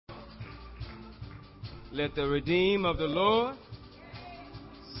Let the redeemed of the Lord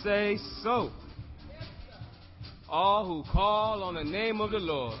say so. All who call on the name of the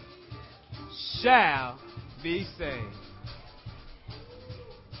Lord shall be saved.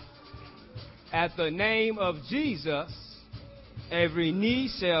 At the name of Jesus, every knee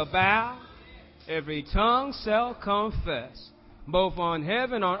shall bow, every tongue shall confess, both on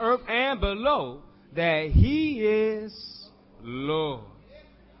heaven, on earth, and below, that he is Lord.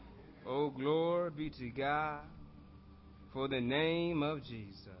 Oh, glory be to God for the name of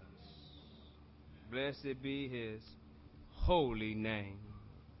Jesus. Blessed be his holy name.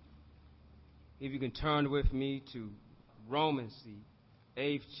 If you can turn with me to Romans, the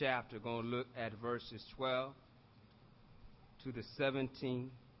 8th chapter, going to look at verses 12 to the 17th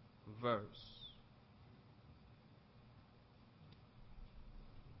verse.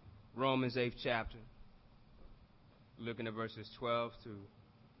 Romans 8th chapter, looking at verses 12 to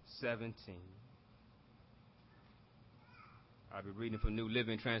 17. I'll be reading from New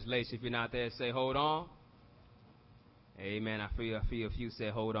Living Translation. If you're not there, say, hold on. Amen. I feel a few say,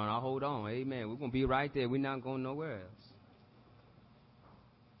 hold on. I'll hold on. Amen. We're going to be right there. We're not going nowhere else.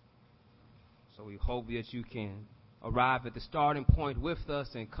 So we hope that you can arrive at the starting point with us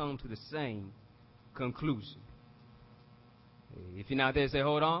and come to the same conclusion. If you're not there, say,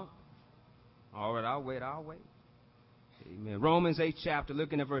 hold on. All right, I'll wait. Amen. Romans 8th chapter,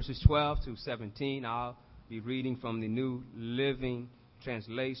 looking at verses 12 to 17. I'll be reading from the New Living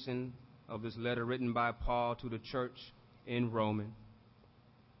Translation of this letter written by Paul to the church in Rome.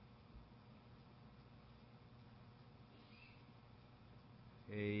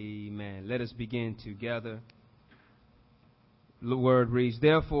 Amen. Let us begin together. The word reads,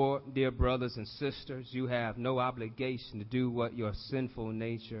 therefore, dear brothers and sisters, you have no obligation to do what your sinful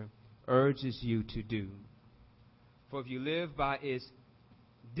nature urges you to do. For if you live by its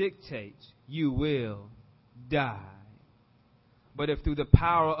dictates, you will die. But if through the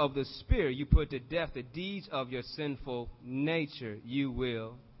power of the Spirit you put to death the deeds of your sinful nature, you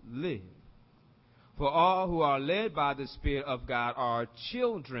will live. For all who are led by the Spirit of God are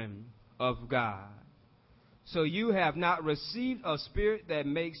children of God. So you have not received a spirit that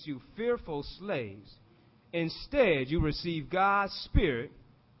makes you fearful slaves. Instead, you received God's Spirit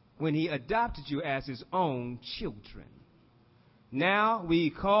when he adopted you as his own children. Now we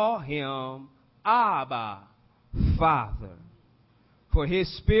call him Abba, Father. For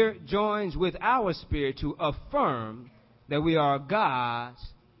his Spirit joins with our spirit to affirm that we are God's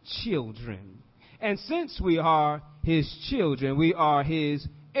children. And since we are his children, we are his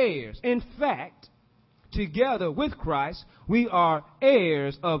heirs. In fact, together with Christ, we are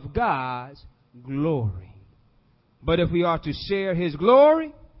heirs of God's glory. But if we are to share his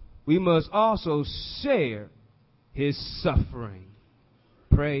glory, we must also share his suffering.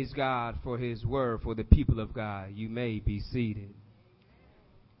 Praise God for his word, for the people of God. You may be seated.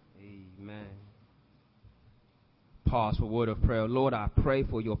 Amen. Pause for a word of prayer. Lord, I pray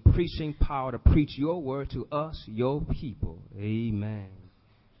for your preaching power to preach your word to us, your people. Amen.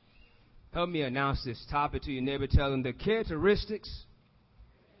 Help me announce this topic to your neighbor. Tell them the characteristics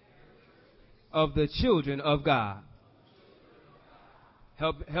of the children of God.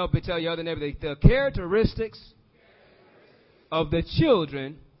 Help me tell your other neighbor the characteristics of the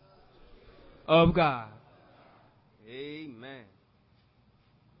children of God. Amen.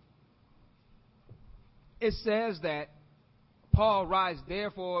 It says that Paul writes,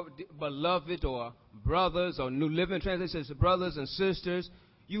 therefore, beloved, or brothers, or New Living Translation says, brothers and sisters,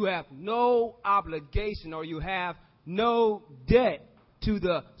 you have no obligation or you have no debt to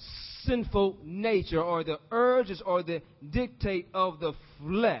the sinful nature or the urges or the dictate of the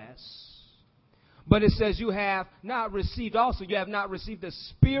flesh. But it says you have not received the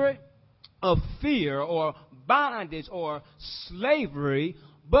spirit of fear or bondage or slavery,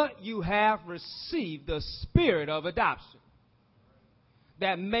 but you have received the spirit of adoption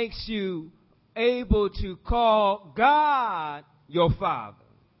that makes you able to call God your Father.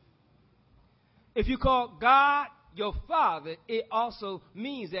 If you call God your Father, it also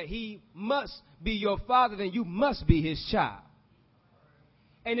means that he must be your Father, then you must be his child.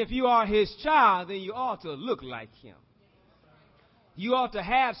 And if you are his child, then you ought to look like him. You ought to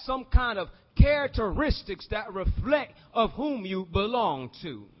have some kind of characteristics that reflect of whom you belong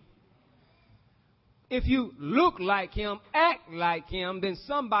to. If you look like him, act like him, then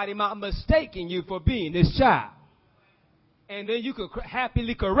somebody might mistaken you for being his child. And then you could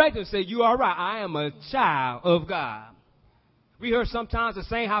happily correct and say, you are right, I am a child of God. We heard sometimes the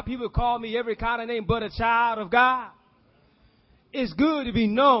saying how people call me every kind of name but a child of God. It's good to be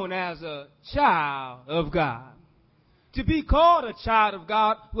known as a child of God. To be called a child of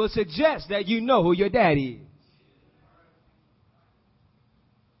God will suggest that you know who your daddy is.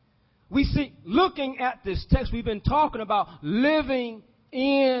 We see, looking at this text, we've been talking about living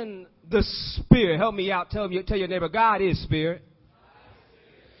in the Spirit. Help me out. Tell your neighbor, God is Spirit.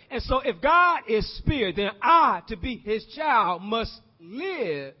 And so if God is Spirit, then I, to be his child, must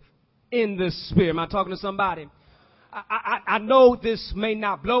live in the Spirit. Am I talking to somebody? I know this may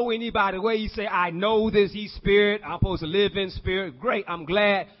not blow anybody away. You say, I know this. He's Spirit. I'm supposed to live in Spirit. Great. I'm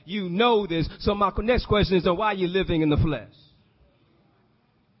glad you know this. So my next question is, why are you living in the flesh?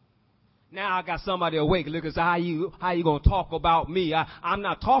 Now I got somebody awake. Look, how you going to talk about me? I'm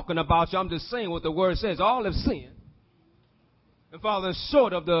not talking about you. I'm just saying what the word says. All have sinned and fallen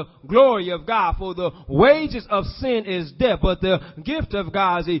short of the glory of God. For the wages of sin is death, but the gift of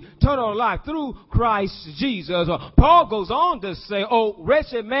God is eternal life through Christ Jesus. Paul goes on to say, oh,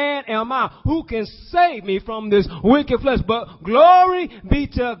 wretched man am I, who can save me from this wicked flesh? But glory be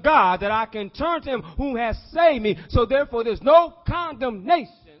to God that I can turn to him who has saved me. So therefore there's no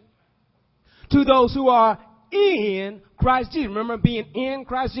condemnation to those who are in Christ Jesus. Remember being in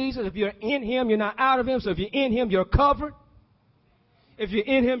Christ Jesus? If you're in him, you're not out of him. So if you're in him, you're covered. If you're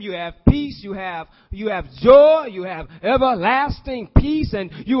in him, you have peace, you have joy, you have everlasting peace, and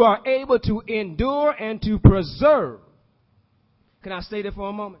you are able to endure and to preserve. Can I stay there for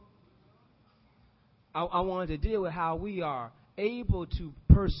a moment? I wanted to deal with how we are able to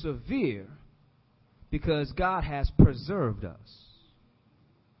persevere because God has preserved us.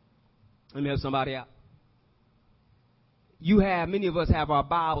 Let me help somebody out. Many of us have our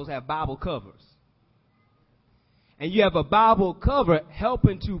Bibles, have Bible covers. And you have a Bible cover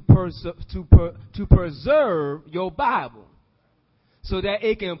helping to preserve your Bible so that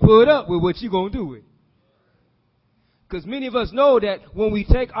it can put up with what you're going to do with it. Because many of us know that when we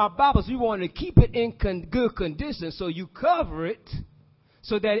take our Bibles, we want to keep it in good condition. So you cover it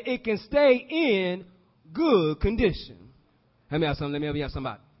so that it can stay in good condition. Let me have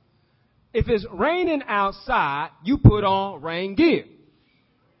somebody. If it's raining outside, you put on rain gear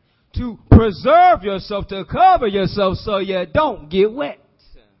to preserve yourself, to cover yourself so you don't get wet.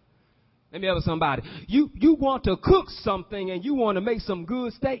 Let me have somebody. You want to cook something and you want to make some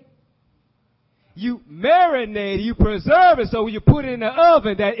good steak. You marinate it, you preserve it so when you put it in the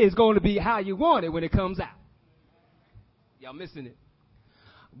oven that it's going to be how you want it when it comes out. Y'all missing it.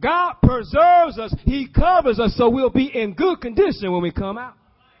 God preserves us. He covers us so we'll be in good condition when we come out.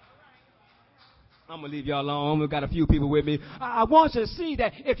 I'm going to leave y'all alone. We've got a few people with me. I want you to see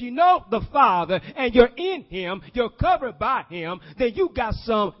that if you know the Father and you're in him, you're covered by him, then you got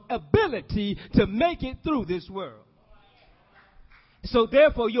some ability to make it through this world. So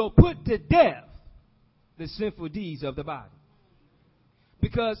therefore, you'll put to death the sinful deeds of the body.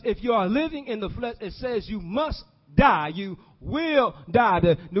 Because if you are living in the flesh, it says you must die. You will die.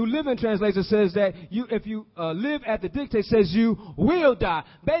 The New Living Translation says that if you live at the dictate, says you will die.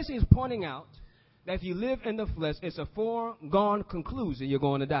 Basically, it's pointing out that if you live in the flesh, it's a foregone conclusion you're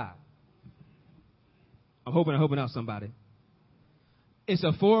going to die. I'm hoping out somebody. It's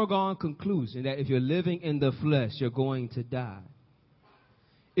a foregone conclusion that if you're living in the flesh, you're going to die.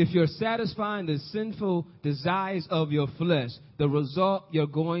 If you're satisfying the sinful desires of your flesh, the result you're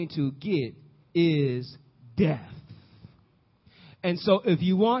going to get is death. And so if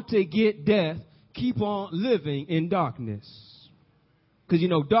you want to get death, keep on living in darkness. Because,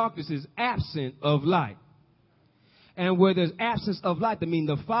 darkness is absent of light. And where there's absence of light, that means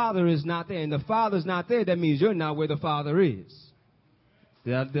the Father is not there. And the Father's not there, that means you're not where the Father is.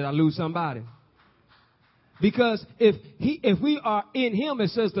 Did I lose somebody? Because if we are in him, it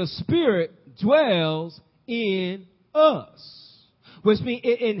says the Spirit dwells in us. Which means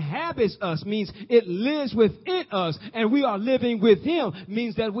it inhabits us, means it lives within us. And we are living with him,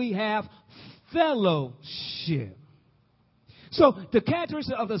 means that we have fellowship. So the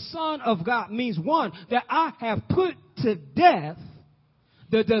characteristic of the Son of God means, one, that I have put to death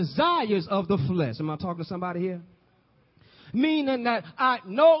the desires of the flesh. Am I talking to somebody here? Meaning that I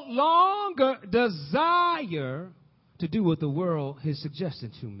no longer desire to do what the world has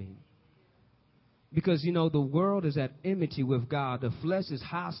suggested to me. Because, the world is at enmity with God. The flesh is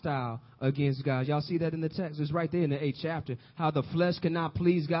hostile against God. Y'all see that in the text? It's right there in the 8th chapter. How the flesh cannot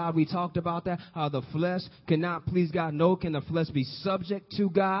please God. We talked about that. How the flesh cannot please God. No, can the flesh be subject to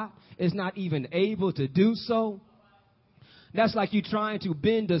God? It's not even able to do so. That's like you trying to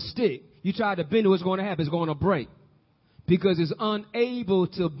bend a stick. You try to bend it, what's going to happen? It's going to break. Because it's unable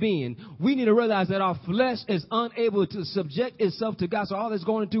to bend. We need to realize that our flesh is unable to subject itself to God. So all it's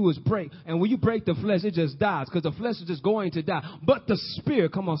going to do is break. And when you break the flesh, it just dies. Because the flesh is just going to die. But the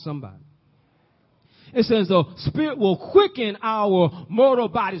Spirit, come on somebody. It says the Spirit will quicken our mortal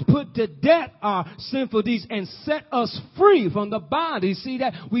bodies, put to death our sinful deeds, and set us free from the bondage. See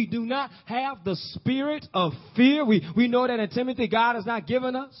that? We do not have the spirit of fear. We know that in Timothy, God has not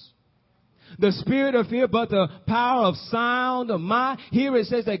given us the spirit of fear, but the power of sound mind. Here it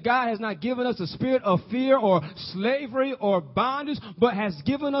says that God has not given us the spirit of fear or slavery or bondage, but has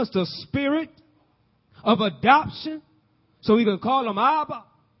given us the spirit of adoption, so we can call him Abba,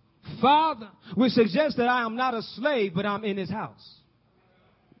 Father, which suggests that I am not a slave, but I'm in his house.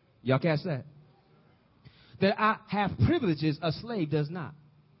 Y'all catch that? That I have privileges a slave does not.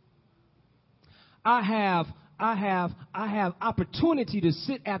 I have opportunity to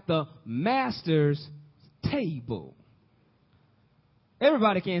sit at the master's table.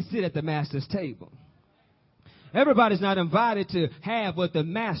 Everybody can't sit at the master's table. Everybody's not invited to have what the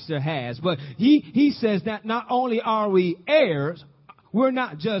master has. But he says that not only are we heirs, we're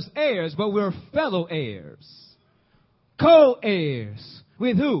not just heirs, but we're fellow heirs. Co-heirs.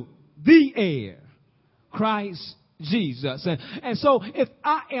 With who? The heir. Christ Jesus. And so if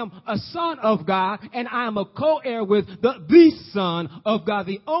I am a son of God and I am a co-heir with the Son of God,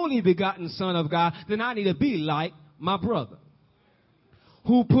 the only begotten Son of God, then I need to be like my brother,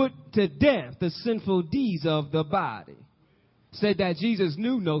 who put to death the sinful deeds of the body. Said that Jesus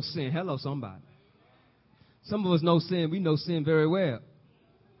knew no sin. Hello, somebody. Some of us know sin. We know sin very well.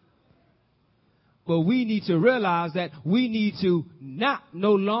 But we need to realize that we need to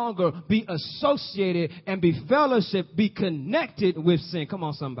no longer be associated and be fellowship, be connected with sin. Come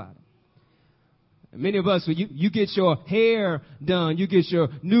on, somebody. Many of us, when you get your hair done, you get your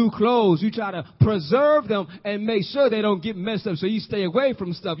new clothes, you try to preserve them and make sure they don't get messed up, so you stay away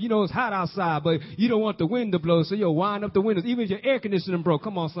from stuff. You know it's hot outside, but you don't want the wind to blow, so you'll wind up the windows. Even if your air conditioning broke,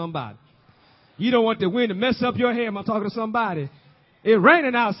 come on, somebody. You don't want the wind to mess up your hair. Am I talking to somebody? It's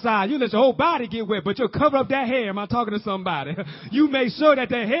raining outside. You let your whole body get wet, but you'll cover up that hair. Am I talking to somebody? You make sure that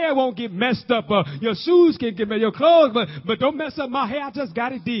the hair won't get messed up. Your shoes can get messed, your clothes, but don't mess up my hair. I just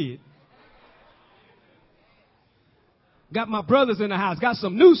got it did. Got my brothers in the house. Got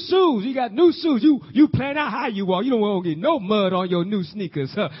some new shoes. You got new shoes. You plan out how you walk. You don't want to get no mud on your new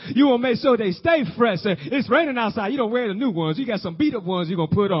sneakers. You want to make sure they stay fresh. It's raining outside. You don't wear the new ones. You got some beat up ones you're going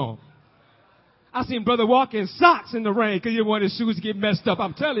to put on. I seen brother walk in socks in the rain because you didn't want his shoes to get messed up.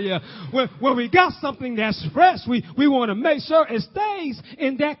 I'm telling you, when we got something that's fresh, we want to make sure it stays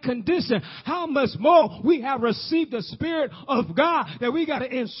in that condition. How much more we have received the Spirit of God that we got to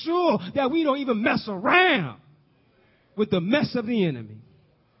ensure that we don't even mess around with the mess of the enemy.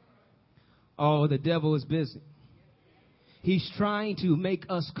 Oh, the devil is busy. He's trying to make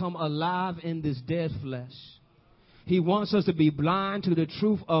us come alive in this dead flesh. He wants us to be blind to the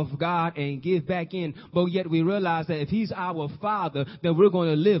truth of God and give back in. But yet we realize that if he's our father, then we're going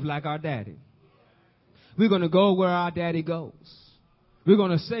to live like our daddy. We're going to go where our daddy goes. We're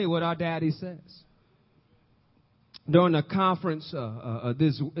going to say what our daddy says. During the conference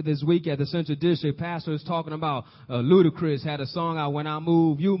this week at the Central District, pastor was talking about Ludacris had a song out, "When I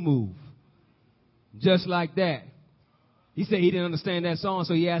Move, You Move." Just like that. He said he didn't understand that song,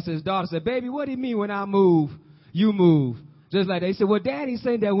 so he asked his daughter, said, "Baby, what do you mean when I move, you move?" Just like that. He said, "Well, Daddy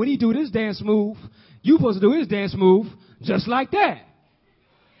said that when he do this dance move, you supposed to do his dance move just like that."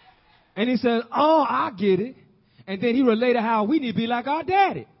 And he said, "Oh, I get it." And then he related how we need to be like our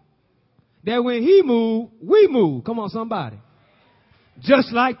daddy. That when he move, we move. Come on, somebody.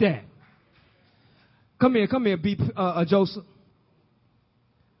 Just like that. Come here, B. Joseph.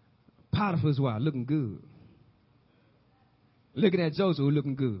 Potiphar's wife, looking good. Looking at Joseph,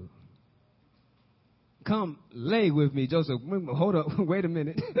 looking good. Come lay with me, Joseph. Hold up, wait a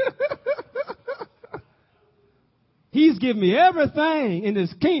minute. He's given me everything in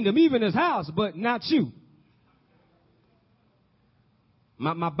his kingdom, even his house, but not you.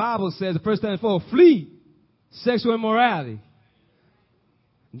 My Bible says, the first thing for flee sexual immorality.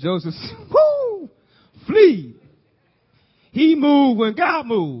 Joseph, flee. He moved when God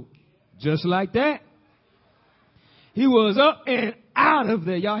moved. Just like that. He was up and out of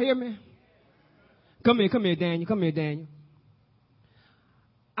there. Y'all hear me? Come here, Daniel. Come here, Daniel.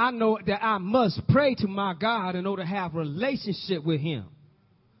 I know that I must pray to my God in order to have a relationship with him.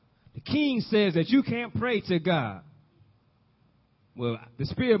 The king says that you can't pray to God. Well, the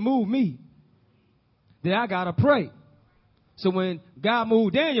Spirit moved me. Then I got to pray. So when God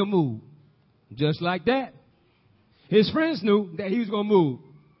moved, Daniel moved. Just like that. His friends knew that he was going to move.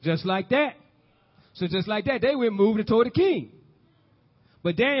 Just like that. So just like that, they went moved and told the king.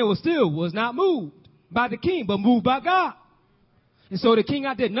 But Daniel was not moved by the king, but moved by God. And so the king,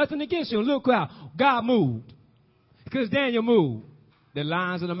 I did nothing against you. Look how God moved. Because Daniel moved. The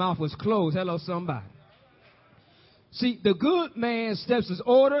lines of the mouth was closed. Hello, somebody. See, the good man's steps is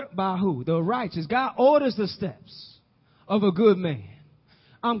ordered by who? The righteous. God orders the steps of a good man.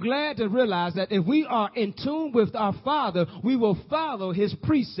 I'm glad to realize that if we are in tune with our Father, we will follow his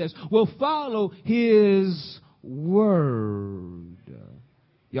precepts. We'll follow his word.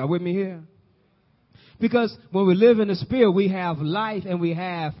 Y'all with me here? Because when we live in the spirit, we have life and we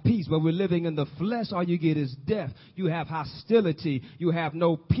have peace. But we're living in the flesh, all you get is death. You have hostility. You have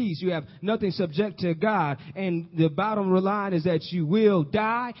no peace. You have nothing subject to God. And the bottom line is that you will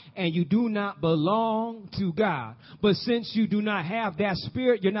die and you do not belong to God. But since you do not have that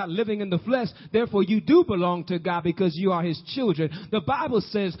spirit, you're not living in the flesh. Therefore, you do belong to God because you are his children. The Bible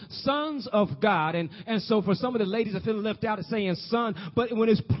says sons of God. And so for some of the ladies that feel left out, it's saying son. But when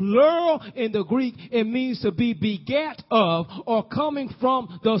it's plural in the Greek, it means to be begat of or coming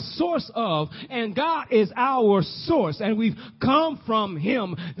from the source of. And God is our source and we've come from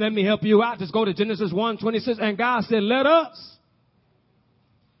him. Let me help you out. Just go to Genesis 1:26. And God said, let us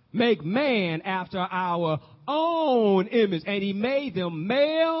make man after our own image. And he made them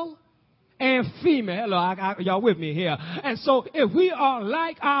male and female. Hello, y'all with me here? And so if we are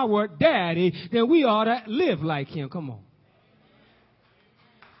like our daddy, then we ought to live like him. Come on.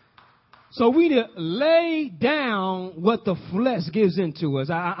 So we need to lay down what the flesh gives into us.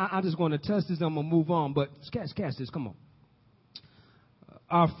 I'm just going to test this. I'm going to move on. But catch this. Come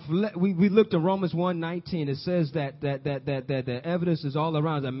on. We looked at Romans 1:19. It says that the evidence is all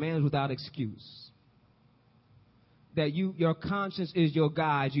around. That man is without excuse. That your conscience is your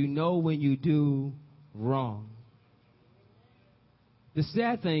guide. You know when you do wrong. The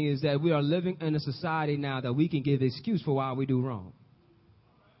sad thing is that we are living in a society now that we can give excuse for why we do wrong.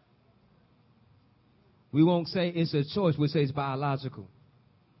 We won't say it's a choice. We'll say it's biological.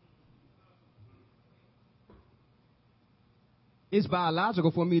 It's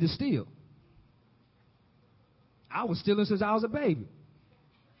biological for me to steal. I was stealing since I was a baby.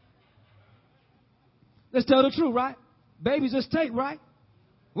 Let's tell the truth, right? Babies just take, right?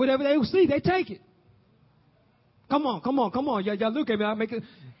 Whatever they see, they take it. Come on. Y'all look at me.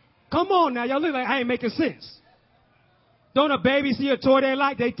 Come on now. Y'all look like I ain't making sense. Don't a baby see a toy they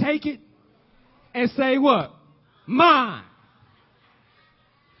like? They take it. And say what? Mine.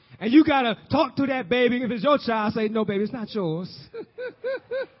 And you got to talk to that baby. If it's your child, say, no, baby, it's not yours.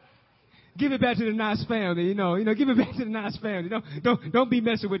 Give it back to the nice family, you know, give it back to the nice family. Don't be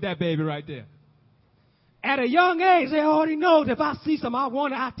messing with that baby right there. At a young age, they already know that if I see something I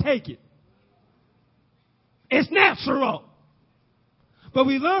want, I take it. It's natural. But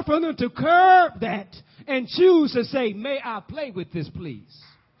we learn from them to curb that and choose to say, may I play with this, please?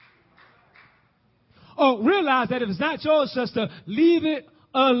 Oh, realize that if it's not yours, just to leave it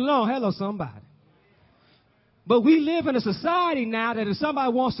alone. Hello, somebody. But we live in a society now that if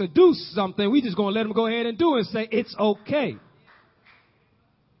somebody wants to do something, we just going to let them go ahead and do it and say it's okay.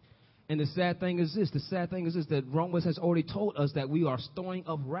 And the sad thing is this. That Romans has already told us that we are storing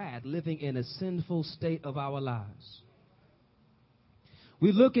up wrath, living in a sinful state of our lives.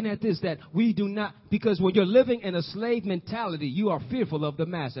 We're looking at this, that we do not, because when you're living in a slave mentality, you are fearful of the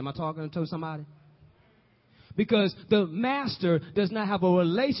master. Am I talking to somebody? Because the master does not have a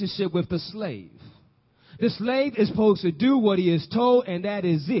relationship with the slave. The slave is supposed to do what he is told, and that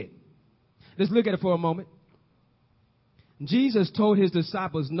is it. Let's look at it for a moment. Jesus told his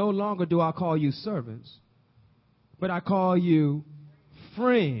disciples, no longer do I call you servants, but I call you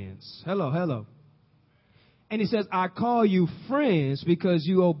friends. Hello. And he says, I call you friends because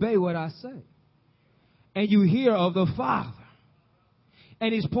you obey what I say. And you hear of the Father.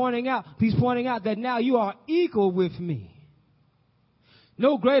 And he's pointing out that now you are equal with me.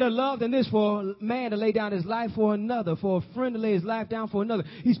 No greater love than this for a man to lay down his life for another, for a friend to lay his life down for another.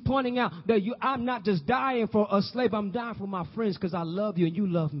 He's pointing out that I'm not just dying for a slave, I'm dying for my friends because I love you and you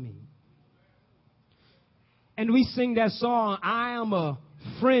love me. And we sing that song, I am a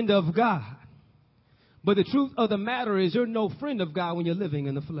friend of God. But the truth of the matter is you're no friend of God when you're living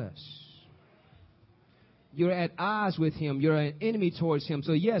in the flesh. You're at odds with him. You're an enemy towards him.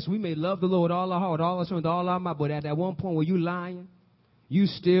 So, yes, we may love the Lord all our heart, all our strength, all our might. But at that one point where you lying, you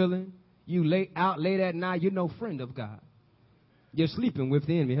stealing, you out late at night, you're no friend of God. You're sleeping with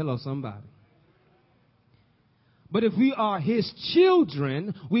the enemy. Hello, somebody. But if we are his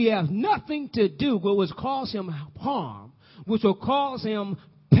children, we have nothing to do with what will cause him harm, which will cause him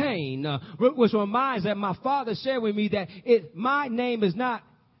pain, which reminds that my father shared with me that my name is not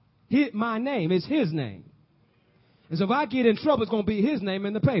my name, it's his name. And so if I get in trouble, it's going to be his name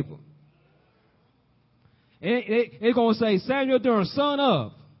in the paper. It's going to say, Samuel Durham, son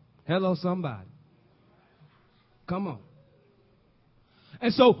of. Hello, somebody. Come on.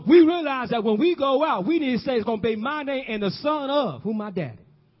 And so we realize that when we go out, we need to say it's going to be my name and the son of, who my daddy.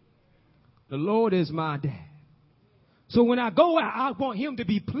 The Lord is my dad. So when I go out, I want him to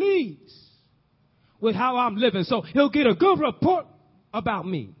be pleased with how I'm living. So he'll get a good report about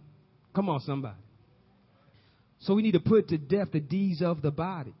me. Come on, somebody. So we need to put to death the deeds of the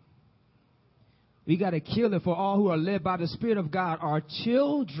body. We got to kill it, for all who are led by the Spirit of God are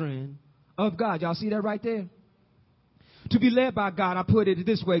children of God. Y'all see that right there? To be led by God, I put it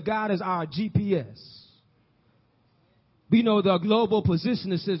this way. God is our GPS. We know the global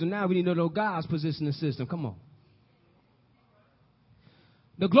positioning system. Now we need to know God's positioning system. Come on.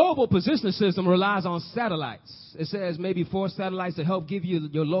 The global positioning system relies on satellites. It says maybe 4 satellites to help give you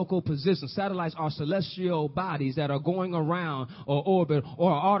your local position. Satellites are celestial bodies that are going around or orbit,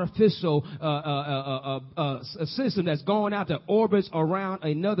 or an artificial a system that's going out that orbits around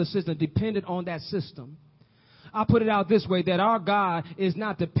another system dependent on that system. I put it out this way, that our God is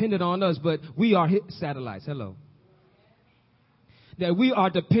not dependent on us, but we are his satellites. Hello. That we are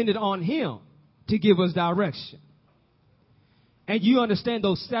dependent on him to give us direction. And you understand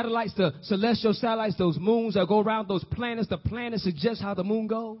those satellites, the celestial satellites, those moons that go around, those planets, the planets suggest how the moon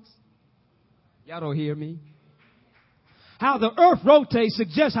goes? Y'all don't hear me? How the earth rotates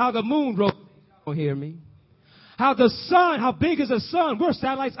suggests how the moon rotates. Y'all don't hear me? How the sun, how big is the sun? We're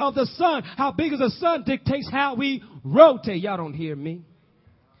satellites of the sun. How big is the sun dictates how we rotate. Y'all don't hear me?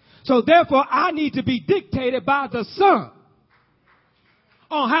 So therefore, I need to be dictated by the sun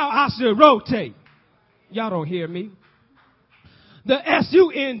on how I should rotate. Y'all don't hear me? The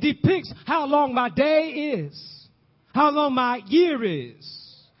SUN depicts how long my day is, how long my year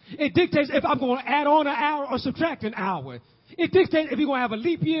is. It dictates if I'm going to add on an hour or subtract an hour. It dictates if you're going to have a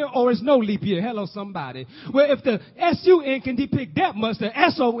leap year or it's no leap year. Hello, somebody. Well, if the SUN can depict that much, the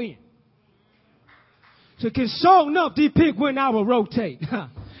SON. So it can show enough depict when I will rotate.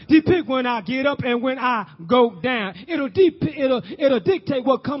 Depict when I get up and when I go down. It'll dictate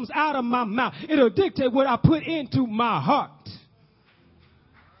what comes out of my mouth. It'll dictate what I put into my heart.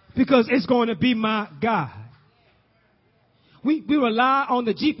 Because it's going to be my guide. We rely on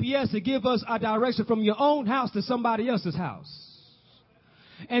the GPS to give us a direction from your own house to somebody else's house.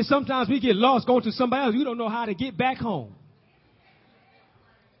 And sometimes we get lost going to somebody else. We don't know how to get back home.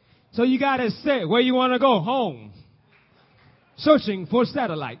 So you got to say where you want to go home. Searching for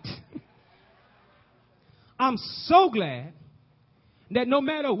satellite. I'm so glad that no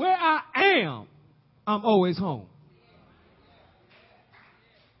matter where I am, I'm always home.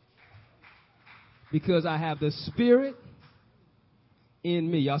 Because I have the Spirit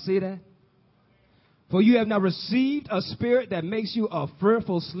in me. Y'all see that? For you have not received a spirit that makes you a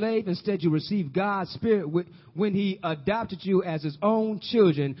fearful slave. Instead, you receive God's Spirit when he adopted you as his own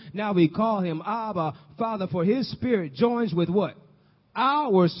children. Now we call him Abba, Father, for his Spirit joins with what?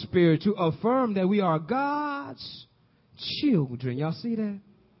 Our spirit to affirm that we are God's children. Y'all see that?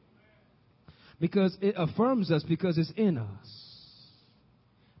 Because it affirms us because it's in us.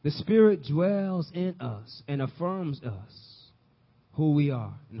 The Spirit dwells in us and affirms us who we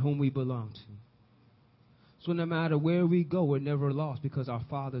are and whom we belong to. So no matter where we go, we're never lost because our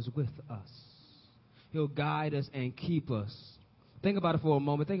Father's with us. He'll guide us and keep us. Think about it for a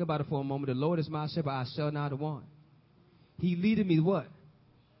moment. The Lord is my shepherd, I shall not want. He leaded me what?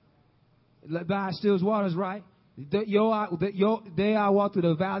 By still waters, right? Day I walk through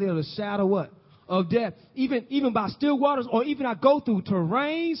the valley of the shadow what? Of death. Even by still waters, or even I go through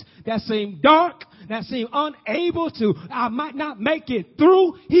terrains that seem dark, that seem unable to, I might not make it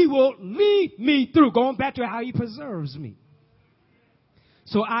through. He will lead me through. Going back to how he preserves me.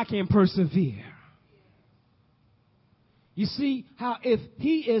 So I can persevere. You see how if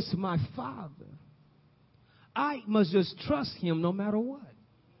he is my Father, I must just trust him no matter what.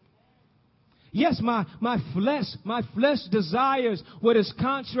 Yes, my flesh desires what is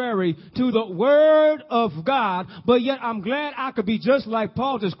contrary to the word of God, but yet I'm glad I could be just like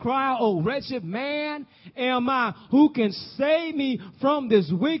Paul, just cry, oh wretched man am I, who can save me from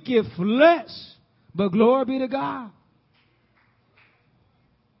this wicked flesh? But glory be to God,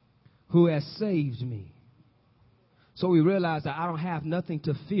 who has saved me. So we realize that I don't have nothing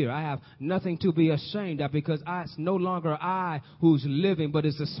to fear. I have nothing to be ashamed of, because it's no longer I who's living, but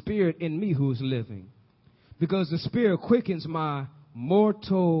it's the Spirit in me who's living. Because the Spirit quickens my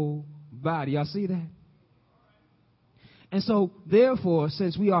mortal body. Y'all see that? And so, therefore,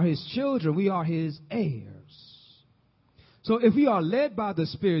 since we are his children, we are his heirs. So if we are led by the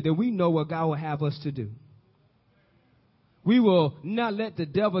Spirit, then we know what God will have us to do. We will not let the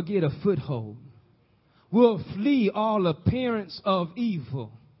devil get a foothold. We'll flee all appearance of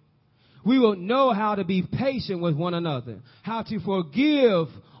evil. We will know how to be patient with one another, how to forgive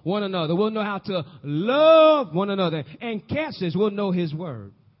one another. We'll know how to love one another. And catch this, we'll know his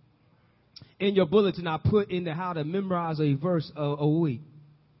word. In your bulletin, I put in the how to memorize a verse a week.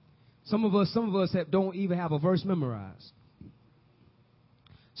 Some of us don't even have a verse memorized.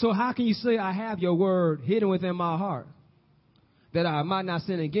 So how can you say I have your word hidden within my heart, that I might not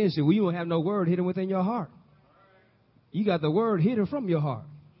sin against you? Well, you don't have no word hidden within your heart. You got the word hidden from your heart.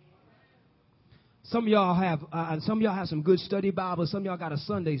 Some of y'all have some good study Bibles. Some of y'all got a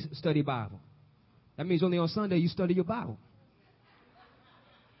Sunday study Bible. That means only on Sunday you study your Bible.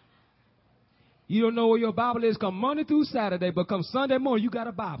 You don't know where your Bible is come Monday through Saturday, but come Sunday morning, you got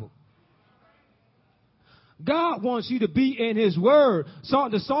a Bible. God wants you to be in his word.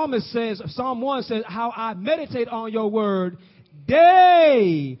 The psalmist says, Psalm 1 says, how I meditate on your word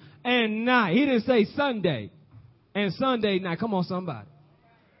day and night. He didn't say Sunday and Sunday night. Come on, somebody.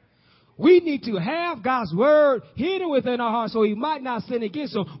 We need to have God's word hidden within our hearts so he might not sin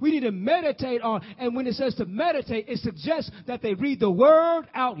against. So we need to meditate on. And when it says to meditate, it suggests that they read the word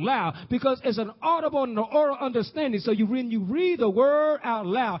out loud, because it's an audible and an oral understanding. So when you read the word out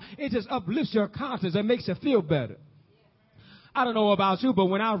loud, it just uplifts your conscience and makes you feel better. I don't know about you, but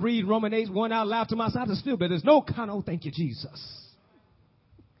when I read Romans 8:1 out loud to myself, I just feel better. There's no kind of, oh, thank you, Jesus.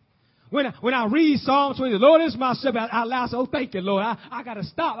 When I read Psalm 20, the Lord is my shepherd, I loud say, oh, thank you, Lord. I got to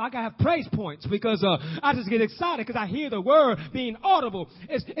stop. I got to have praise points, because I just get excited because I hear the word being audible.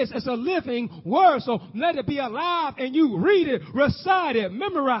 It's a living word, so let it be alive, and you read it, recite it,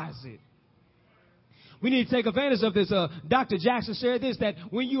 memorize it. We need to take advantage of this. Dr. Jackson shared this, that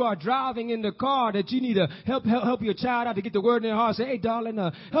when you are driving in the car, that you need to help your child out to get the word in their heart. Say, hey, darling,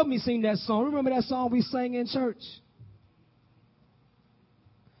 help me sing that song. Remember that song we sang in church?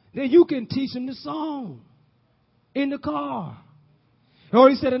 Then you can teach them the song in the car. Or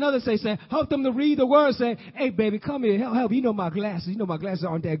he said another say, help them to read the word. Say, hey, baby, come here. Help. You know my glasses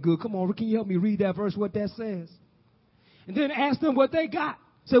aren't that good. Come on, can you help me read that verse, what that says? And then ask them what they got.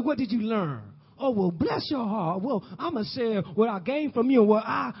 Say, what did you learn? Oh, well, bless your heart. Well, I'm going to share what I gained from you and what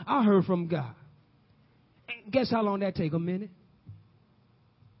I heard from God. And guess how long that take? A minute?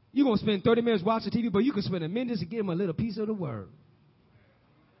 You're going to spend 30 minutes watching TV, but you can spend a minute to give them a little piece of the word.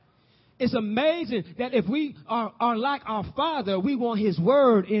 It's amazing that if we are like our Father, we want his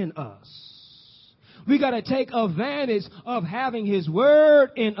word in us. We got to take advantage of having his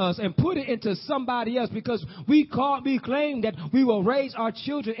word in us and put it into somebody else, because we claim that we will raise our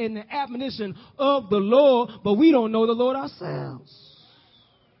children in the admonition of the Lord, but we don't know the Lord ourselves.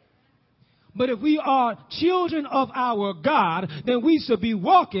 But if we are children of our God, then we should be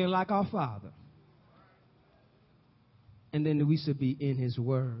walking like our Father. And then we should be in his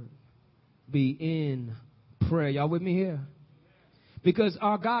word. Be in prayer. Y'all with me here? Because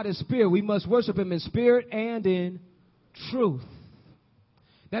our God is spirit. We must worship him in spirit and in truth.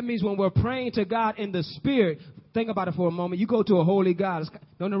 That means when we're praying to God in the spirit, think about it for a moment. You go to a holy God.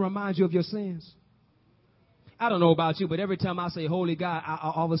 Don't it remind you of your sins? I don't know about you, but every time I say holy God,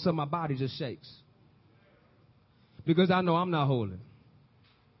 all of a sudden my body just shakes. Because I know I'm not holy.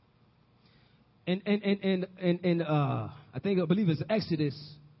 And I believe it's Exodus.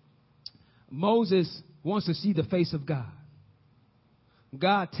 Moses wants to see the face of God.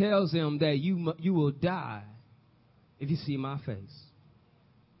 God tells him that you will die if you see my face.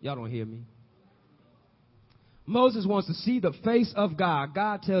 Y'all don't hear me. Moses wants to see the face of God.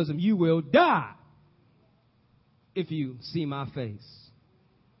 God tells him you will die if you see my face.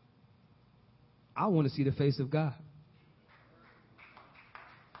 I want to see the face of God.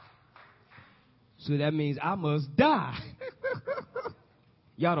 So that means I must die.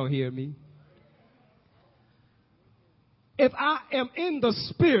 Y'all don't hear me. If I am in the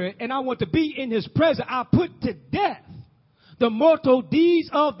spirit and I want to be in his presence, I put to death the mortal deeds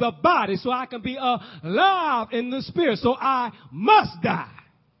of the body so I can be alive in the spirit. So I must die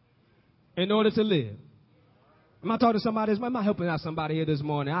in order to live. Am I talking to somebody? Am I helping out somebody here this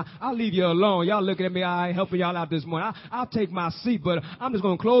morning? I'll leave you alone. Y'all looking at me. I ain't helping y'all out this morning. I'll take my seat, but I'm just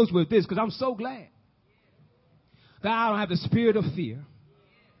going to close with this because I'm so glad that I don't have the spirit of fear,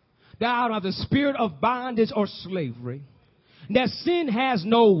 that I don't have the spirit of bondage or slavery, that sin has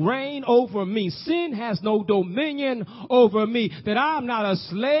no reign over me. Sin has no dominion over me. That I'm not a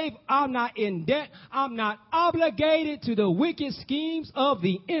slave. I'm not in debt. I'm not obligated to the wicked schemes of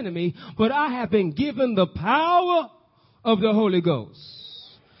the enemy. But I have been given the power of the Holy Ghost.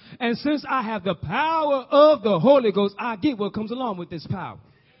 And since I have the power of the Holy Ghost, I get what comes along with this power.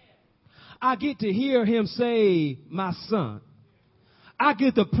 I get to hear him say, my son. I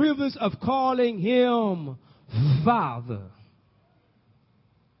get the privilege of calling him Father.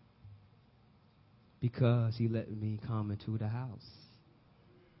 Because he let me come into the house.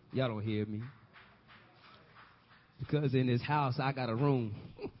 Y'all don't hear me. Because in his house, I got a room.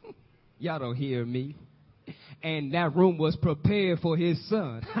 Y'all don't hear me. And that room was prepared for his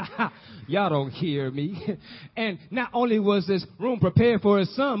son. Y'all don't hear me. And not only was this room prepared for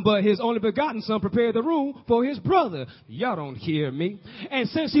his son, but his only begotten son prepared the room for his brother. Y'all don't hear me. And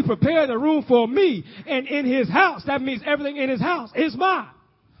since he prepared the room for me and in his house, that means everything in his house is mine.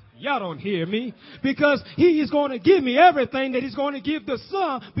 Y'all don't hear me. Because he is going to give me everything that he's going to give the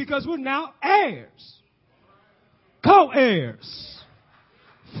son, because we're now heirs. Co-heirs.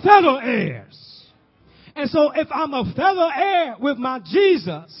 Fellow heirs. And so if I'm a fellow heir with my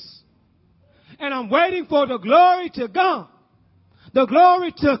Jesus, and I'm waiting for the glory to come, the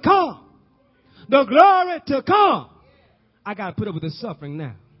glory to come, the glory to come, I got to put up with the suffering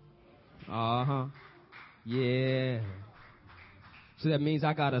now. Uh-huh. Yeah. So that means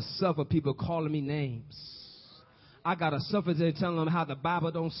I got to suffer people calling me names. I got to suffer them telling them how the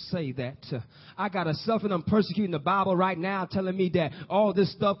Bible don't say that. I got to suffer them persecuting the Bible right now, telling me that all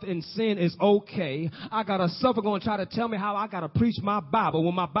this stuff in sin is okay. I got to suffer going to try to tell me how I got to preach my Bible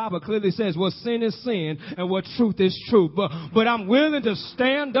when my Bible clearly says what sin is sin and what truth is truth. But I'm willing to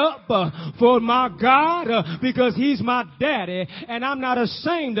stand up for my God because he's my daddy, and I'm not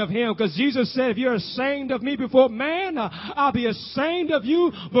ashamed of him, because Jesus said, if you're ashamed of me before man, I'll be ashamed of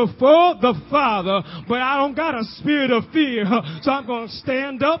you before the Father. But I don't got a spirit of fear, so I'm going to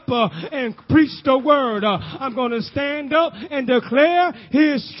stand up and preach the word. I'm going to stand up and declare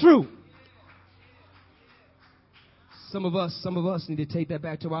his truth. Some of us need to take that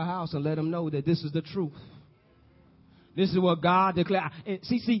back to our house and let them know that this is the truth. This is what God declared.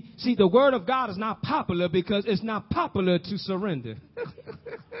 See, the word of God is not popular because it's not popular to surrender.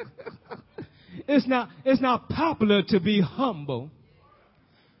 It's not popular to be humble.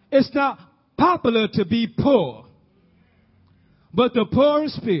 It's not popular to be poor. But the poor in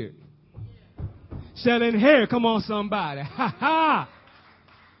spirit shall inherit. Come on, somebody. Ha ha.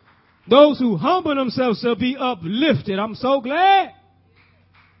 Those who humble themselves shall be uplifted. I'm so glad.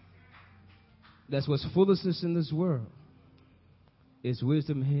 That's what's foolishness in this world. It's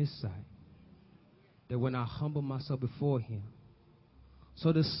wisdom in his sight. That when I humble myself before him.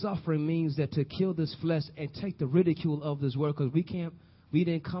 So the suffering means that to kill this flesh and take the ridicule of this world, because we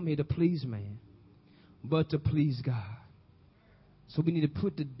didn't come here to please man, but to please God. So we need to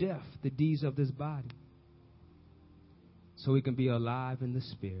put to death the deeds of this body, so we can be alive in the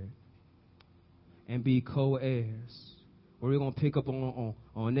spirit and be co-heirs. We're going to pick up on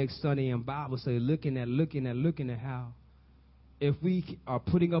next Sunday in Bible study, looking at how if we are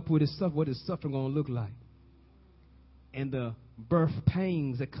putting up with this stuff, what is suffering going to look like, and the birth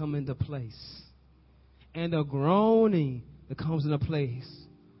pains that come into place, and the groaning that comes into place,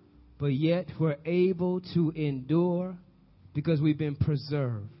 but yet we're able to endure because we've been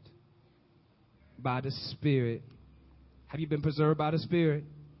preserved by the Spirit. Have you been preserved by the Spirit?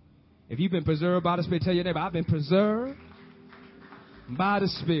 If you've been preserved by the Spirit, tell your neighbor, I've been preserved by the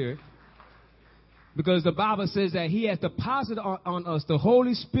Spirit. Because the Bible says that he has deposited on us the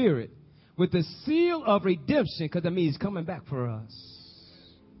Holy Spirit with the seal of redemption, because that means he's coming back for us.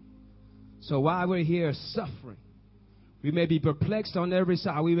 So while we're here suffering, we may be perplexed on every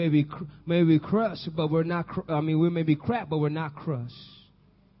side. We may be crushed, but we're not. We may be cracked, but we're not crushed,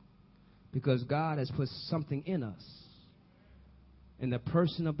 because God has put something in us, in the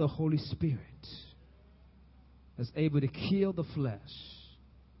person of the Holy Spirit, that's able to kill the flesh,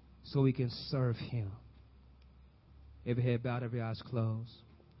 so we can serve Him. Every head bowed, every eyes closed.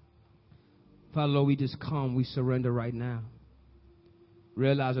 Father, Lord, we just come. We surrender right now,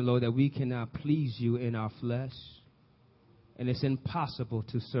 realizing, Lord, that we cannot please You in our flesh. And it's impossible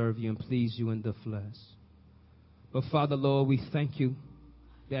to serve You and please You in the flesh. But Father, Lord, we thank You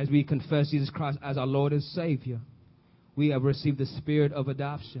that as we confess Jesus Christ as our Lord and Savior, we have received the spirit of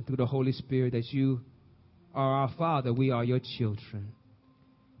adoption through the Holy Spirit, that You are our Father. We are Your children.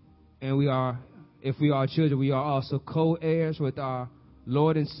 And we are, if we are children, we are also co-heirs with our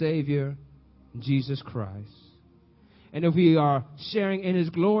Lord and Savior, Jesus Christ. And if we are sharing in His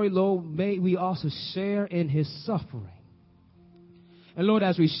glory, Lord, may we also share in His suffering. And Lord,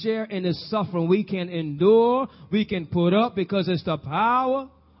 as we share in His suffering, we can endure, we can put up, because it's the power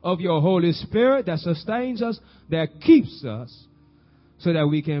of Your Holy Spirit that sustains us, that keeps us, so that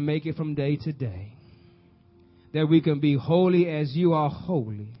we can make it from day to day. That we can be holy as You are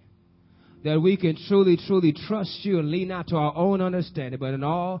holy. That we can truly, truly trust You and lean not to our own understanding, but in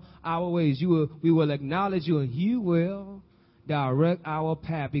all our ways we will acknowledge You, and You will direct our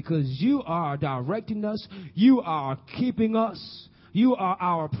path, because You are directing us. You are keeping us. You are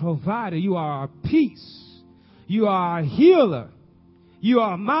our provider. You are our peace. You are our healer. You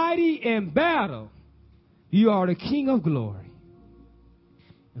are mighty in battle. You are the King of glory.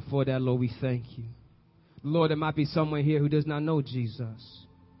 And for that, Lord, we thank you. Lord, there might be someone here who does not know Jesus,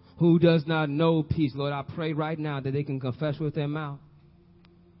 who does not know peace. Lord, I pray right now that they can confess with their mouth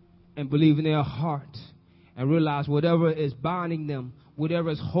and believe in their heart and realize whatever is binding them, whatever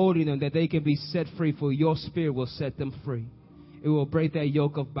is holding them, that they can be set free, for your Spirit will set them free. It will break that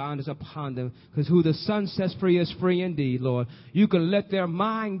yoke of bondage upon them, because who the Son sets free is free indeed, Lord. You can let their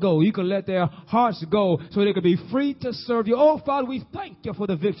mind go. You can let their hearts go so they can be free to serve you. Oh, Father, we thank you for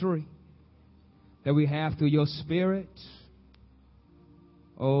the victory that we have through your Spirit.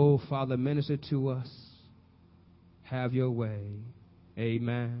 Oh, Father, minister to us. Have your way.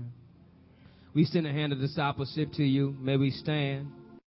 Amen. We send a hand of discipleship to you. May we stand.